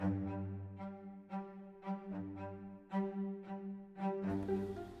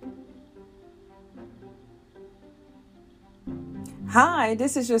Hi,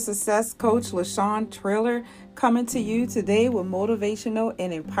 this is your success coach, LaShawn Trailer, coming to you today with motivational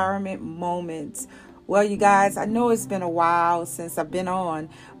and empowerment moments. Well, you guys, I know it's been a while since I've been on,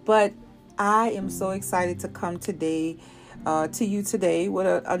 but I am so excited to come to you today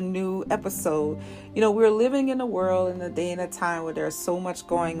with a new episode. We're living in a world in a day and a time where there's so much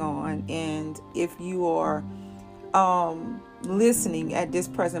going on, and if you are listening at this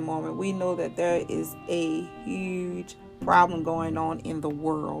present moment, we know that there is a huge problem going on in the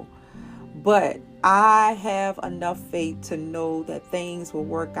world. But I have enough faith to know that things will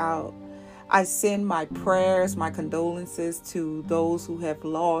work out. I send my prayers, my condolences to those who have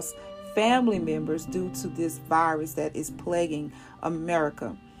lost family members due to this virus that is plaguing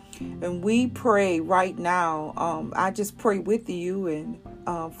America. And we pray right now, I just pray with you and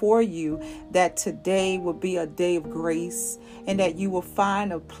for you that today will be a day of grace and that you will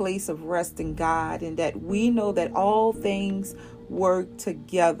find a place of rest in God, and that we know that all things work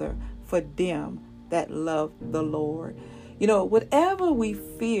together for them that love the Lord. Whatever we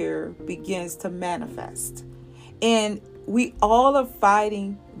fear begins to manifest, and we all are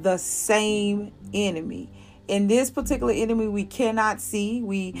fighting the same enemy. In this particular enemy, we cannot see.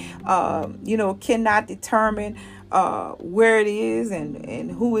 We, cannot determine where it is and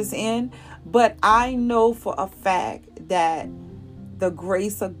who is in. But I know for a fact that the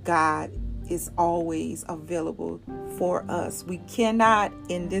grace of God is always available for us. We cannot,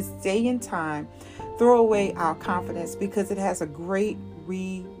 in this day and time, throw away our confidence because it has a great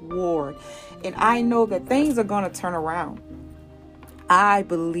reward. And I know that things are going to turn around. I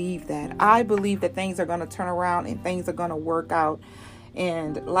believe that. I believe that things are going to turn around and things are going to work out.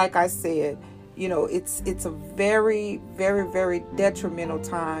 And like I said, it's a very, very, very detrimental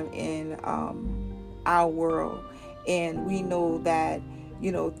time in our world. And we know that,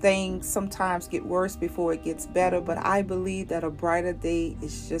 things sometimes get worse before it gets better. But I believe that a brighter day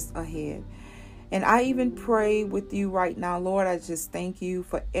is just ahead. And I even pray with you right now, Lord. I just thank you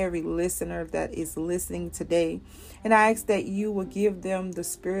for every listener that is listening today. And I ask that you will give them the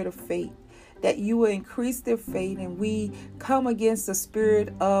spirit of faith, that you will increase their faith, and we come against the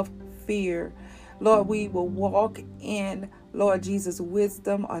spirit of fear. Lord, we will walk in, Lord Jesus,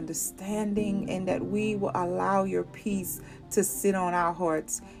 wisdom, understanding, and that we will allow your peace to sit on our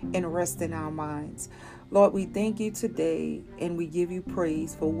hearts and rest in our minds. Lord, we thank you today, and we give you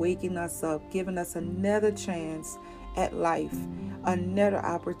praise for waking us up, giving us another chance at life, another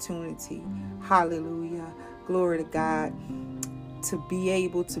opportunity. Hallelujah. Glory to God, to be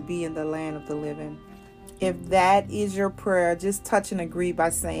able to be in the land of the living. If that is your prayer, just touch and agree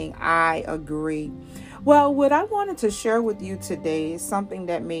by saying, I agree. Well, what I wanted to share with you today is something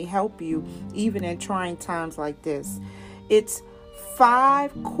that may help you even in trying times like this. It's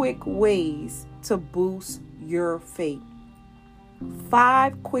 5 quick ways to boost your faith.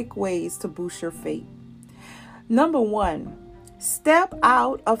 5 quick ways to boost your faith. Number 1, step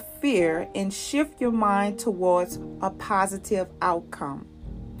out of fear and shift your mind towards a positive outcome.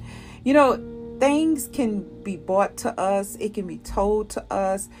 Things can be brought to us. It can be told to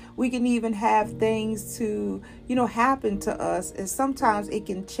us. We can even have things to, happen to us. And sometimes it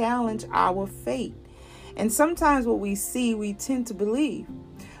can challenge our faith. And sometimes what we see, we tend to believe.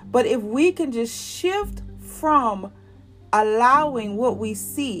 But if we can just shift from allowing what we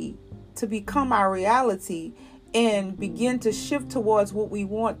see to become our reality and begin to shift towards what we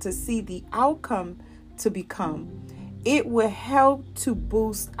want to see the outcome to become, it will help to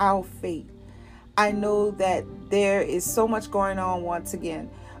boost our faith. I know that there is so much going on once again,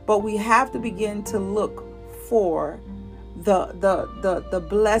 but we have to begin to look for the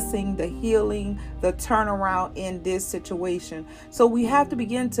blessing, the healing, the turnaround in this situation. So we have to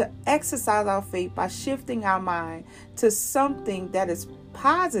begin to exercise our faith by shifting our mind to something that is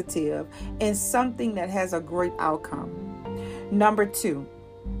positive and something that has a great outcome. Number 2,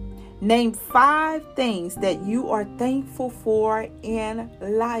 name 5 things that you are thankful for in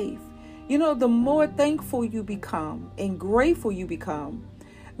life. The more thankful you become and grateful you become,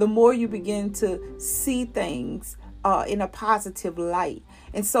 the more you begin to see things in a positive light.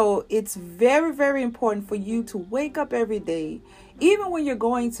 And so it's very, very important for you to wake up every day, even when you're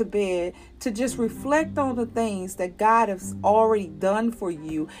going to bed, to just reflect on the things that God has already done for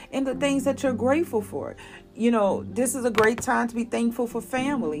you and the things that you're grateful for. This is a great time to be thankful for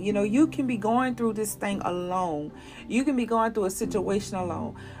family. You can be going through this thing alone. You can be going through a situation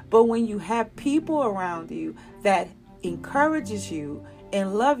alone. But when you have people around you that encourages you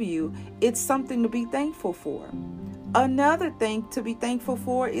and love you, it's something to be thankful for. Another thing to be thankful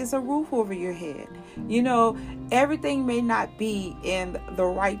for is a roof over your head. Everything may not be in the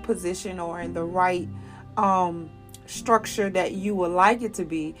right position or in the right structure that you would like it to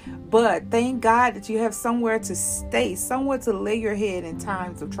be, but thank God that you have somewhere to stay, somewhere to lay your head in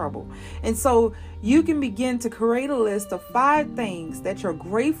times of trouble. And so you can begin to create a list of 5 things that you're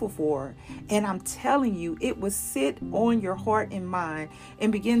grateful for, and I'm telling you, it will sit on your heart and mind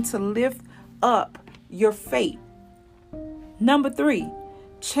and begin to lift up your faith. Number 3,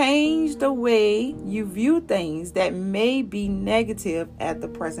 change the way you view things that may be negative at the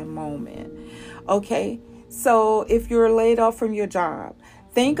present moment. Okay, so if you're laid off from your job,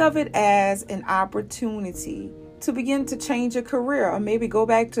 think of it as an opportunity to begin to change your career, or maybe go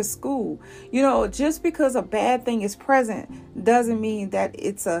back to school. Just because a bad thing is present doesn't mean that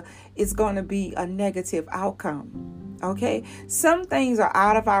it's going to be a negative outcome. Okay, some things are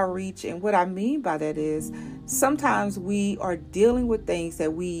out of our reach, and what I mean by that is sometimes we are dealing with things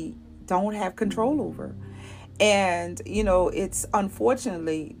that we don't have control over. And, it's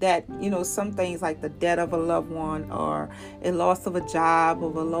unfortunately that, some things like the death of a loved one, or a loss of a job,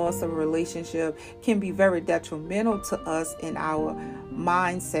 or a loss of a relationship can be very detrimental to us in our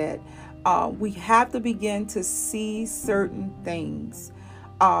mindset. We have to begin to see certain things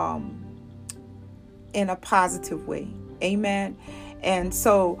in a positive way. Amen. And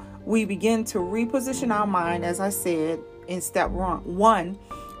so we begin to reposition our mind, as I said, in step 1,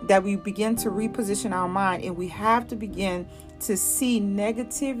 that we begin to reposition our mind, and we have to begin to see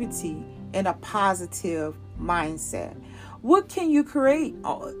negativity in a positive mindset. What can you create?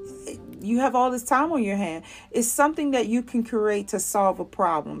 You have all this time on your hand. It's something that you can create to solve a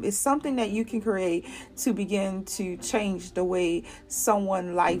problem. It's something that you can create to begin to change the way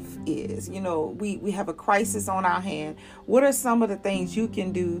someone's life is. We have a crisis on our hand. What are some of the things you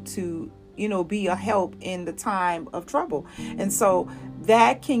can do to be a help in the time of trouble? And so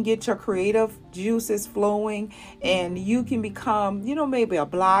that can get your creative juices flowing, and you can become, maybe a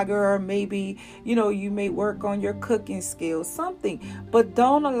blogger, maybe, you may work on your cooking skills, something, but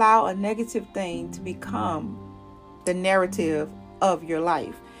don't allow a negative thing to become the narrative of your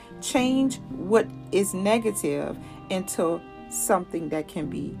life. Change what is negative into something that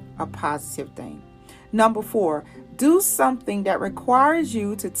can be a positive thing. Number 4, do something that requires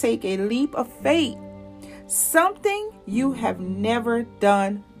you to take a leap of faith. Something you have never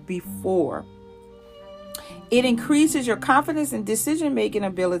done before. It increases your confidence and decision-making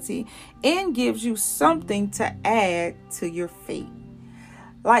ability and gives you something to add to your faith.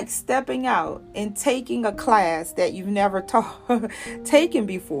 Like stepping out and taking a class that you've never taken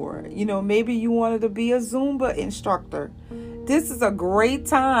before. Maybe you wanted to be a Zumba instructor. This is a great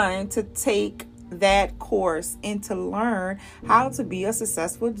time to take that course and to learn how to be a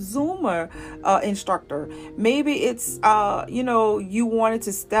successful Zumba instructor. Maybe it's you wanted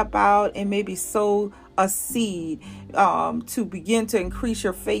to step out and maybe sow a seed to begin to increase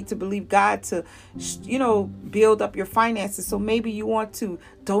your faith, to believe God to build up your finances. So maybe you want to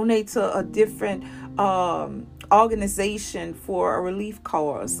donate to a different organization for a relief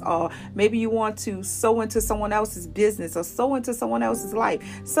cause, or maybe you want to sow into someone else's business or sow into someone else's life,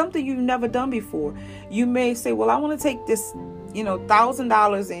 something you've never done before. You may say, well, I want to take this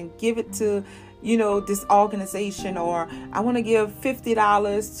 $1,000 and give it to this organization, or I want to give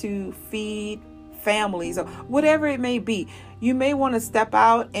 $50 to feed families, or whatever it may be. You may want to step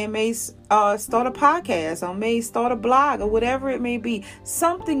out and may start a podcast, or may start a blog, or whatever it may be.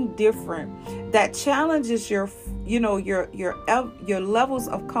 Something different that challenges your levels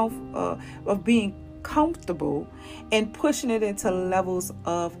of being comfortable, and pushing it into levels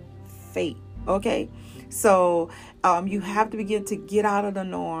of faith. Okay, so you have to begin to get out of the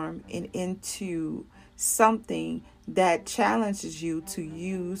norm and into something that challenges you to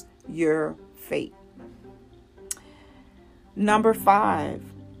use your faith. Number 5,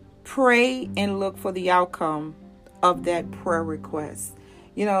 pray and look for the outcome of that prayer request.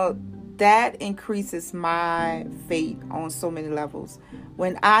 That increases my faith on so many levels.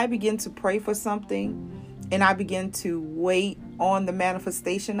 When I begin to pray for something and I begin to wait on the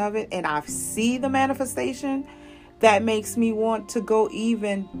manifestation of it, and I see the manifestation, that makes me want to go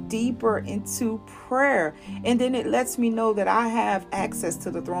even deeper into prayer. And then it lets me know that I have access to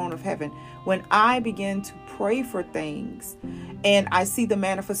the throne of heaven. When I begin to pray for things and I see the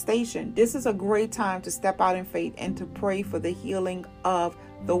manifestation, this is a great time to step out in faith and to pray for the healing of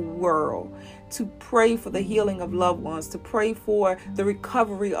the world, to pray for the healing of loved ones, to pray for the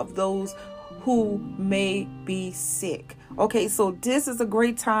recovery of those who may be sick. Okay, so this is a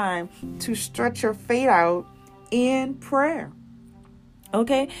great time to stretch your faith out in prayer.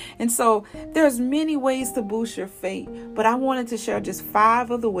 Okay, and so there's many ways to boost your faith, but I wanted to share just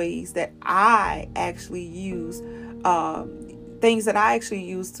 5 of the ways that I actually use, things that I actually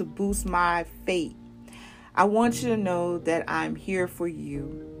use to boost my faith. I want you to know that I'm here for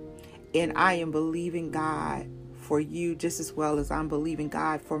you, and I am believing God for you just as well as I'm believing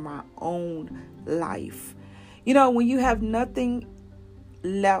God for my own life. You know, when you have nothing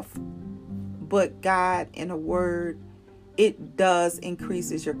left but God and a word, it does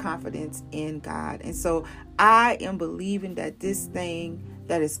increases your confidence in God. And so I am believing that this thing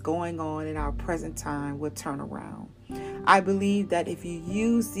that is going on in our present time will turn around. I believe that if you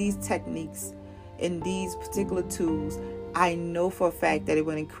use these techniques and these particular tools, I know for a fact that it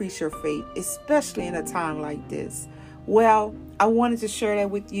will increase your faith, especially in a time like this. Well, I wanted to share that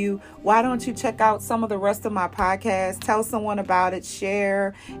with you. Why don't you check out some of the rest of my podcasts? Tell someone about it,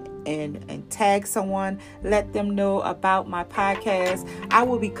 share and tag someone, let them know about my podcast. I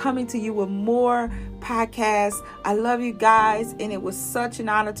will be coming to you with more podcasts. I love you guys, and it was such an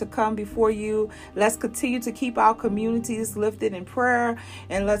honor to come before you. Let's continue to keep our communities lifted in prayer,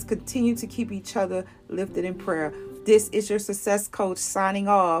 and let's continue to keep each other lifted in prayer. This is your success coach signing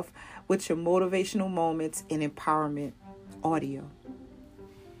off with your motivational moments and empowerment audio.